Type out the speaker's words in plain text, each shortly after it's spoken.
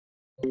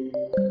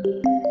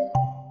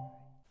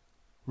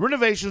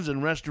Renovations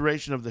and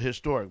restoration of the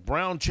historic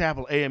Brown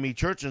Chapel AME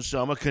Church in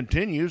Selma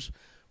continues.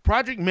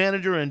 Project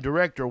manager and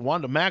director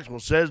Juanda Maxwell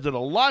says that a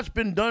lot's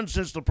been done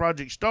since the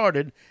project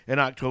started in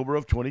October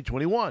of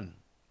 2021.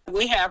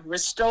 We have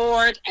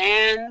restored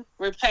and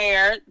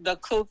repaired the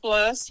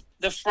cupolas,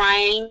 the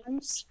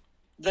frames,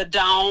 the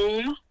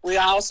dome. We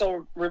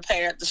also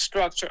repaired the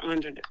structure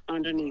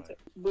underneath it.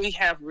 We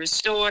have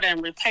restored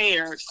and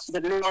repaired the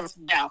north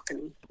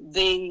balcony,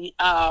 the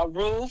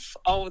roof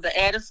over the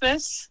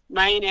edifice,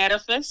 main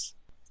edifice,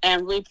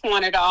 and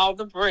repointed all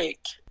the brick.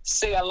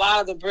 See, a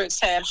lot of the bricks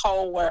had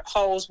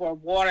holes where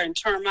water and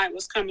termite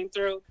was coming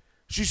through.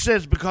 She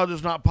says because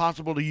it's not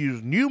possible to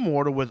use new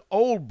mortar with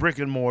old brick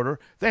and mortar,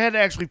 they had to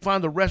actually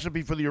find the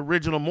recipe for the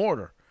original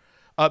mortar.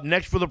 Up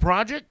next for the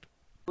project?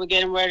 We're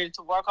getting ready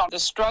to work on the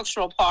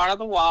structural part of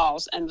the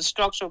walls and the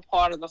structural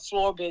part of the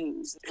floor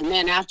beams. And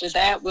then after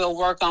that, we'll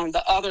work on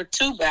the other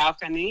two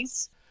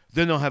balconies.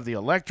 Then they'll have the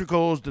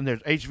electricals, then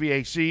there's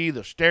HVAC,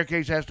 the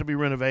staircase has to be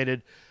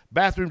renovated,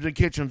 bathrooms and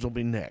kitchens will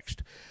be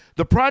next.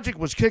 The project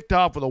was kicked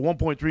off with a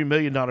 $1.3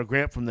 million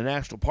grant from the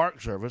National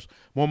Park Service.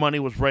 More money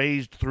was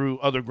raised through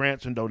other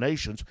grants and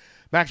donations.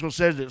 Maxwell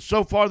says that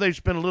so far they've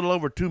spent a little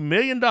over $2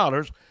 million,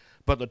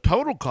 but the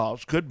total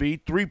cost could be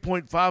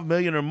 $3.5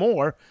 million or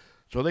more.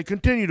 So they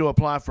continue to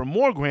apply for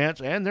more grants,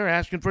 and they're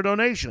asking for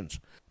donations.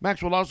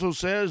 Maxwell also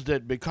says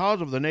that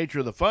because of the nature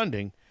of the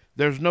funding,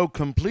 there's no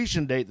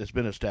completion date that's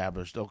been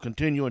established. They'll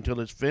continue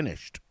until it's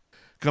finished.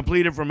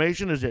 Complete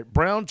information is at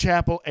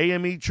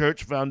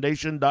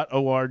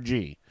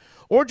brownchapelamechurchfoundation.org.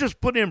 Or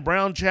just put in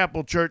Brown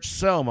Chapel Church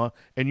Selma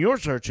in your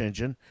search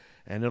engine,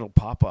 and it'll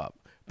pop up.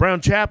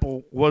 Brown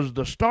Chapel was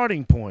the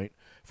starting point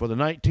for the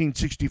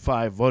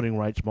 1965 voting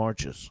rights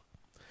marches.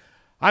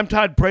 I'm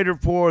Todd Prater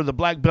for the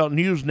Black Belt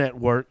News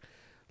Network.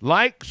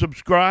 Like,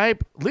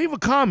 subscribe, leave a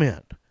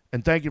comment,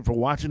 and thank you for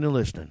watching and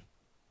listening.